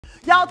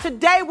Y'all,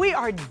 today we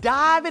are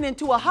diving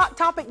into a hot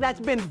topic that's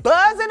been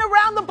buzzing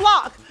around the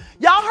block.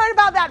 Y'all heard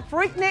about that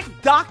Freaknik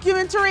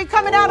documentary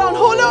coming out on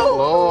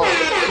Hulu?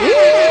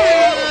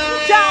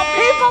 Y'all,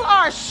 people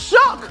are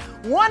shook,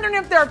 wondering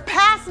if their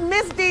past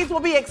misdeeds will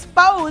be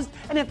exposed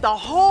and if the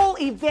whole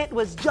event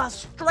was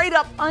just straight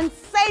up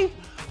unsafe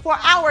for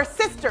our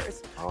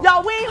sisters.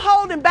 Y'all, we ain't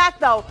holding back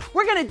though.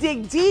 We're gonna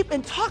dig deep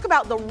and talk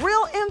about the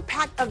real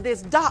impact of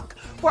this doc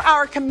for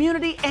our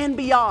community and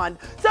beyond.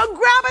 So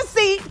grab a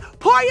seat,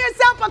 pour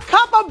yourself a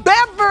cup of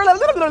beverage,